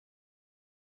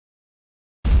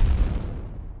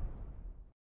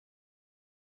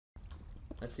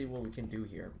Let's see what we can do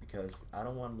here, because I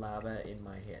don't want lava in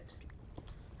my head.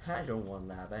 I don't want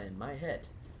lava in my head.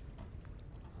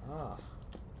 Ah,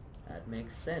 that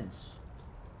makes sense.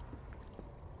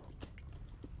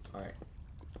 Alright.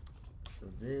 So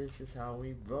this is how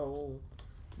we roll.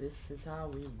 This is how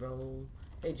we roll.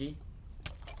 Hey G.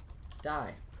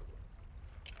 Die.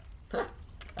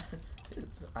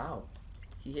 Ow.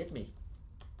 He hit me.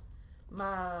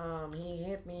 Mom, he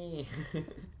hit me.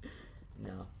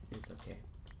 No, it's okay.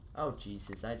 Oh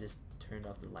Jesus, I just turned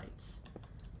off the lights.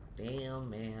 Damn,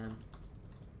 man.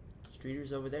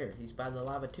 Streeter's over there. He's by the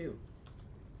lava too.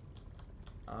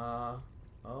 Oh,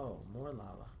 more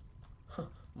lava.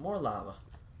 More lava.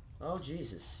 Oh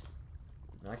Jesus.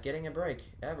 Not getting a break.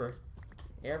 Ever.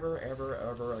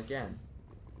 Ever again.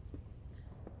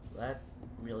 So that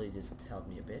really just helped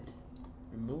me a bit.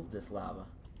 Remove this lava.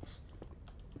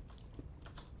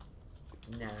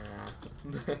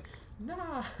 Nah.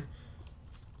 Nah.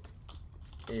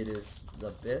 It is the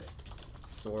best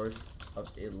source of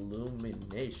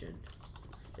illumination.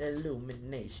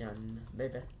 Illumination,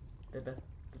 baby, baby,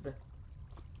 baby.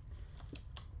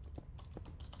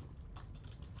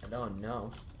 I don't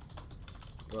know,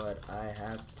 but I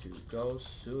have to go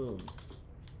soon.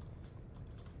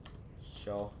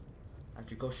 So, I have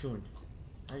to go soon.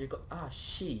 I have to go. Ah,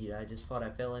 shit! I just thought I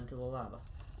fell into the lava.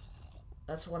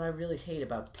 That's what I really hate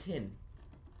about tin,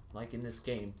 like in this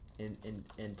game, in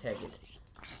Tekkit.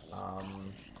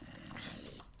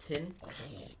 Tin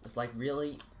is like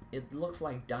really. It looks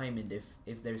like diamond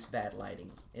if there's bad lighting.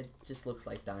 It just looks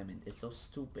like diamond. It's so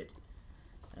stupid,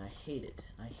 and I hate it.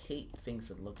 I hate things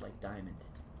that look like diamond.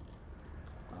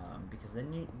 Because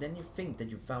then you think that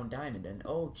you found diamond, and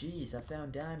oh geez, I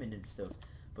found diamond and stuff.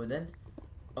 But then,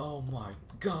 oh my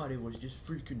god, it was just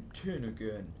freaking tin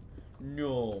again.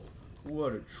 No,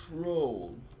 what a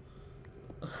troll.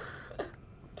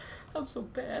 I'm so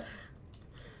bad.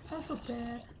 I'm so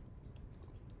bad.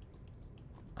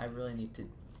 I really need to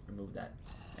remove that.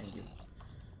 Thank you.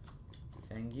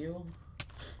 Thank you.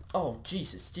 Oh,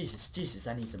 Jesus, Jesus, Jesus,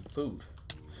 I need some food.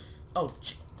 Oh,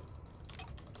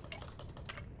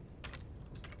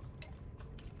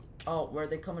 oh, where are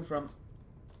they coming from?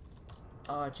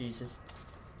 Oh, Jesus.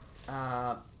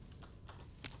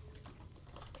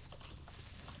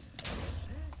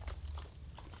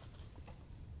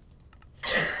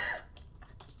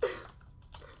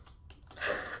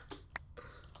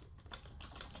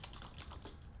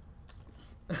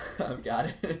 I've got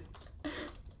it.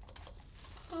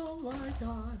 Oh my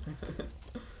god.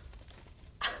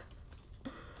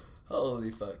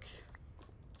 Holy fuck.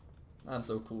 I'm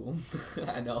so cool.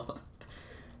 I know.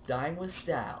 Dying with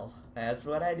style. That's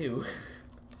what I do.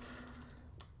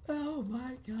 Oh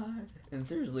my god. And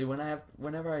seriously,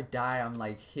 whenever I die, I'm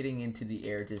like hitting into the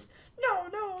air just no,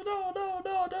 no, no, no,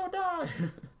 no, don't die.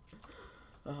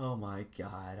 Oh my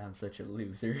god, I'm such a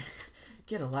loser.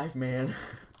 Get a life, man.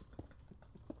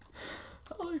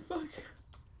 Holy fuck.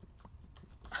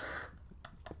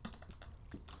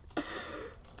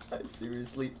 I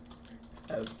seriously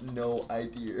have no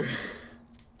idea.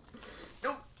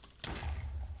 Nope.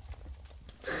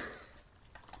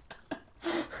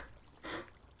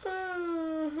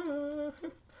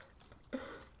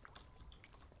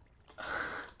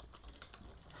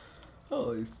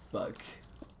 Holy fuck.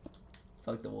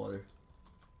 Fuck the water.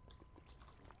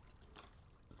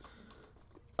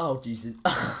 Oh Jesus.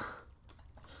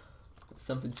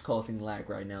 Something's causing lag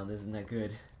right now. This isn't that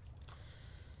good.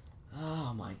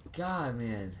 Oh my god,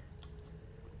 man.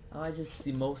 Am I just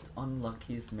the most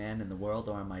unluckiest man in the world,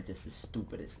 or am I just the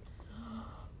stupidest?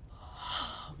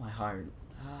 Oh, my heart.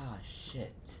 Ah,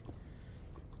 shit.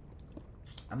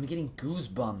 I'm getting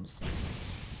goosebumps.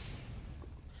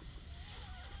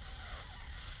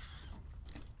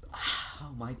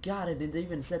 Oh my god, I didn't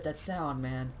even set that sound,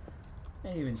 man. I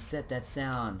didn't even set that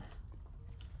sound.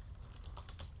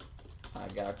 I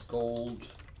got gold.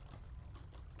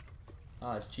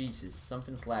 Ah, Jesus,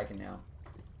 something's lagging now.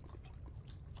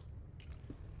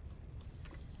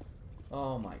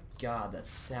 Oh my god, that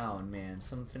sound, man.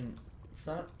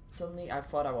 Suddenly I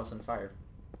thought I was on fire.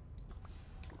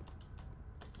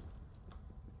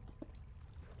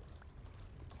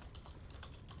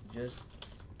 Just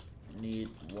need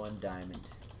one diamond.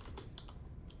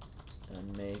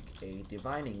 And make a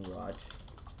divining rod.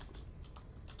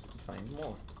 And find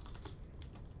more.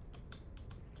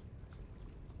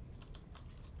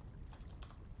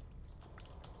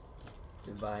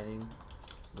 Divining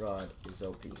rod is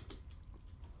OP.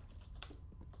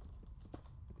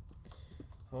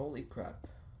 Holy crap.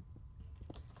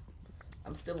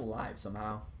 I'm still alive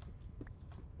somehow.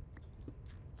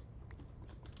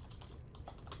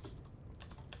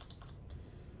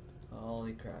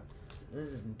 Holy crap. This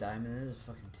isn't diamond, this is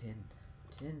fucking tin.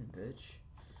 Tin, bitch.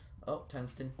 Oh,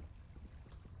 tungsten.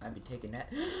 I'd be taking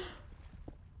that.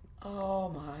 Oh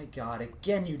my god,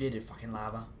 again you did it, fucking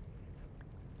lava.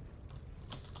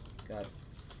 Got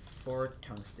 4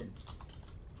 tungsten.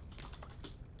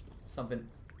 Something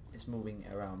is moving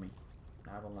around me.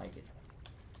 I don't like it.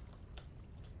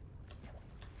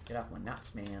 Get off my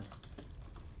nuts, man.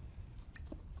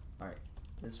 Alright,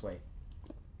 this way.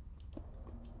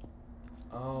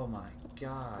 Oh my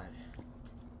god.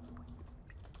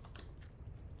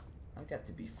 I got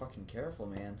to be fucking careful,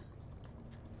 man.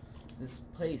 This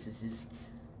place is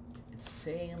just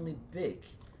insanely big.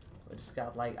 But it's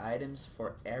got like items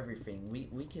for everything.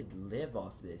 We could live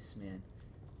off this, man.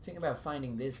 Think about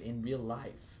finding this in real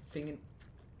life. Finding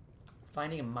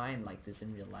a mine like this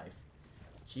in real life.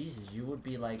 Jesus, you would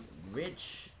be like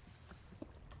rich.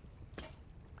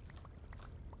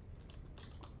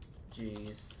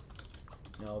 Jeez.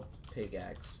 No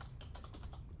pickaxe.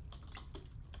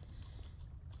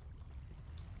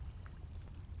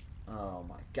 Oh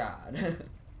my god.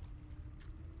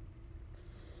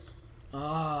 Oh,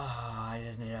 I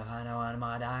just need to find one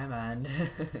more diamond.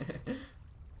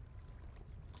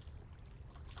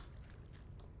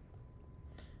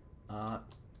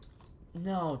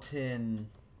 No tin.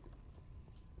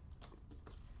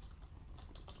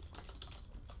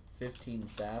 15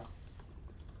 sap.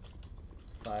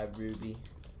 5 ruby.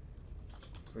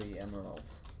 3 emerald.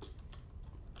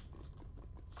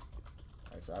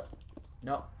 That's up.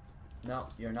 No. No,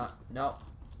 you're not. No.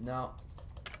 No.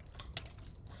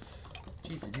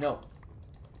 Jesus, no.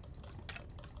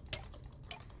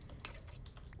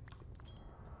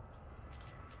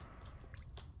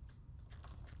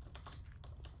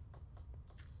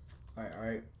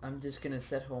 Alright. I'm just gonna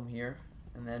set home here,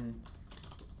 and then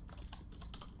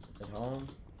at home.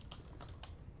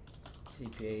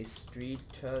 TPA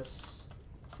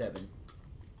Streeters7.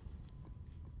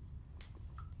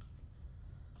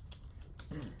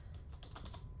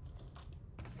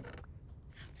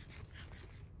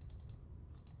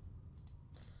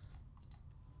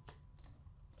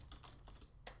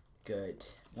 Good.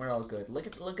 We're all good. Look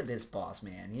at this boss,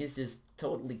 man. He's just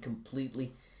totally,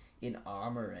 completely in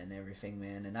armor and everything,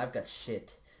 man. And I've got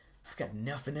shit. I've got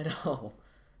nothing at all.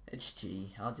 It's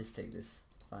G. I'll just take this.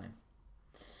 Fine.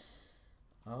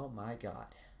 Oh my god.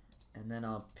 And then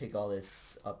I'll pick all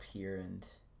this up here and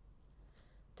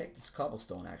take this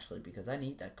cobblestone, actually, because I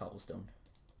need that cobblestone.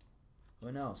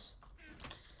 Who knows?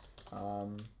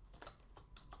 Oh.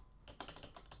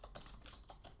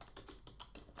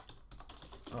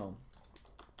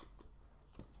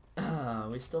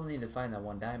 We still need to find that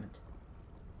 1 diamond.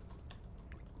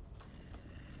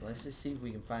 So let's just see if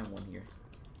we can find one here.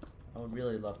 I would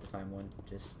really love to find one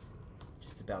just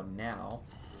about now.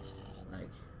 Like,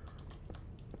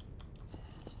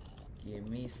 give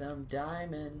me some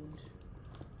diamond.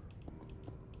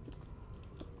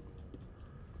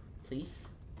 Please,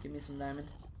 give me some diamond.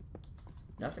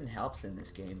 Nothing helps in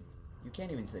this game. You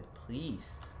can't even say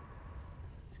please.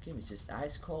 This game is just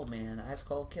ice cold, man. Ice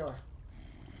cold killer.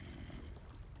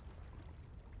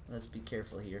 Let's be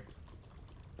careful here.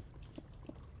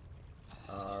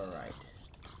 Alright.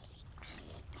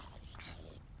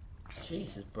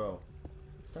 Jesus, bro.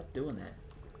 Stop doing that.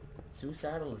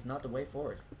 Suicidal is not the way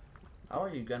forward. How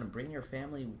are you gonna bring your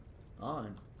family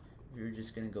on if you're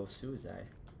just gonna go suicide?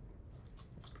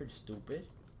 That's pretty stupid.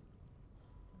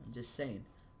 I'm just saying.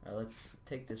 Alright, let's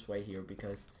take this way here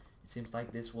because it seems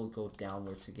like this will go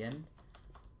downwards again.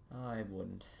 Oh, it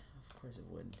wouldn't. Of course it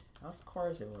wouldn't. Of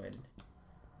course it wouldn't.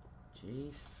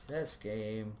 Jesus,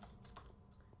 game.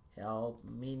 Help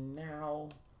me now.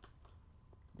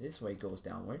 This way goes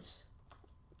downwards.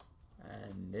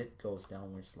 And it goes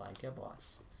downwards like a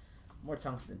boss. More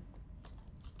tungsten.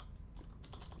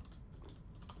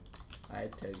 I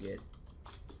took it.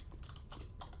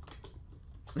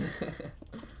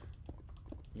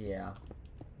 Yeah.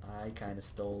 I kind of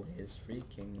stole his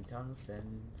freaking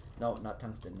tungsten. No, not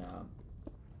tungsten.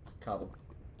 Cobble.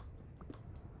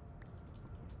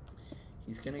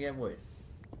 He's gonna get wood.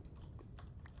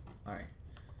 Alright.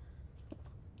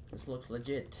 This looks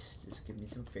legit. Just give me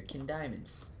some freaking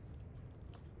diamonds.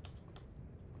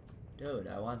 Dude,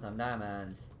 I want some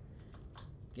diamonds.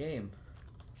 Game.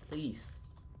 Please.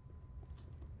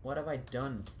 What have I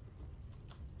done?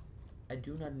 I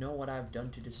do not know what I've done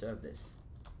to deserve this.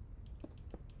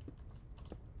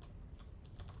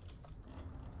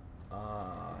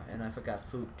 And I forgot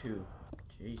food too.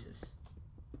 Jesus.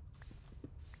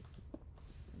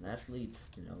 And that leads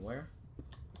to nowhere,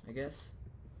 I guess.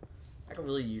 I could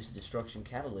really use a destruction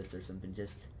catalyst or something,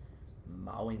 just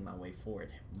mowing my way forward.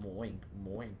 Mowing.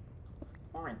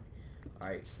 Fine.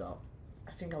 Alright, so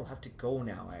I think I'll have to go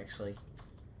now, actually.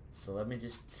 So let me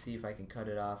just see if I can cut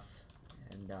it off.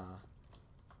 And,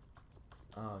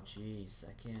 oh, jeez,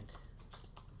 I can't.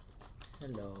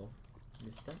 Hello,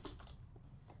 mister.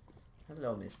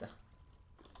 Hello, mister.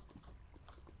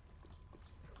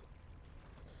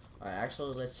 Alright,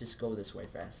 actually, let's just go this way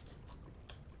fast.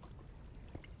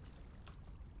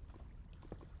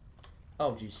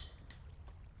 Oh, jeez.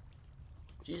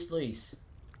 Jeez Louise.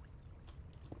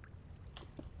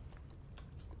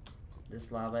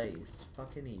 This lava is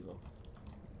fucking evil.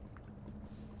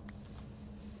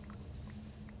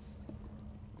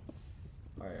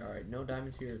 Alright, no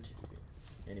diamonds here.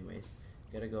 Anyways,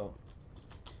 gotta go.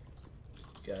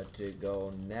 Got to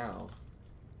go now.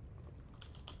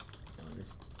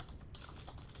 Honest.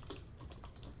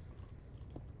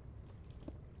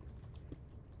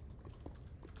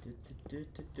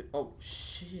 Oh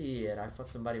shit, I thought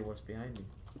somebody was behind me.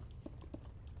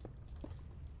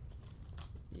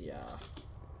 Yeah.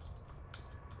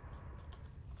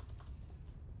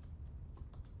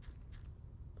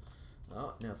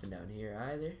 Oh, nothing down here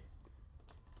either.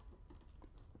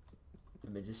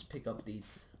 Let me just pick up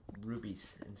these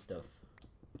rubies and stuff.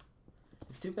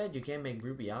 It's too bad you can't make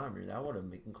ruby armor. That would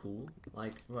have been cool.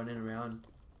 Like, running around.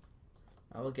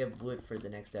 I will get wood for the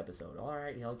next episode.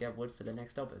 Alright, he'll get wood for the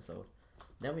next episode.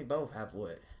 Then we both have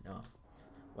wood. No.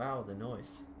 Wow, the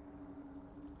noise.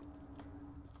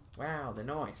 Wow, the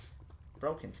noise.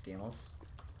 Broken skills.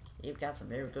 You've got some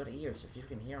very good ears if you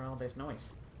can hear all this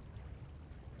noise.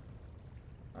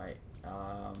 Alright,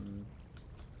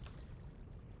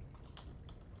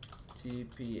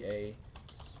 TPA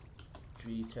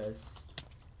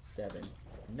Streeters7.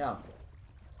 No.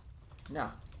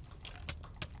 No.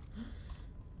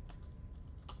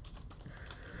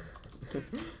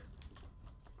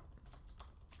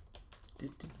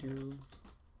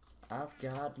 I've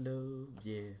got love,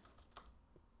 yeah.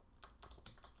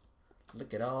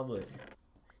 Look at all wood.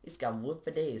 He's got wood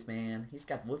for days, man. He's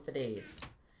got wood for days.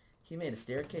 He made a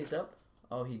staircase up.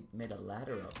 Oh, he made a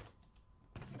ladder up.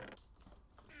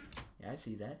 Yeah, I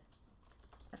see that.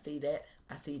 I see that.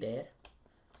 I see that.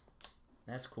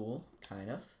 That's cool,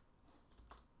 kind of.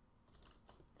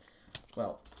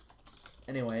 Well,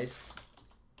 anyways,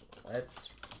 let's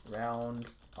round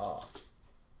off.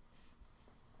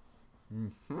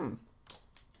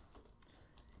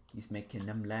 He's making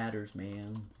them ladders,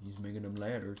 man. He's making them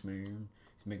ladders, man.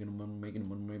 He's making them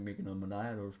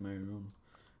ladders, man.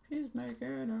 He's making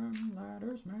them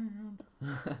ladders, man.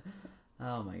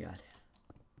 Oh my god.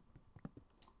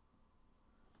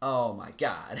 Oh my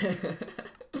god.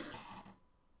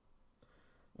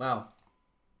 Wow.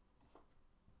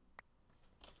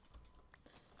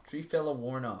 Tree fella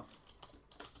worn off.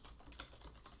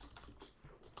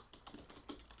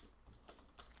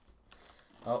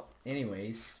 Oh,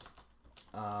 anyways.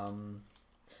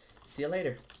 See you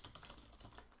later.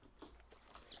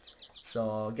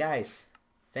 So, guys,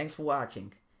 thanks for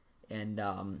watching. And,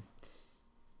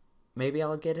 maybe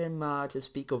I'll get him to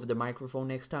speak over the microphone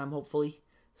next time, hopefully.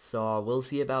 So, we'll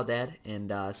see about that.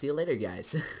 And, see you later,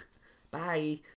 guys. Bye.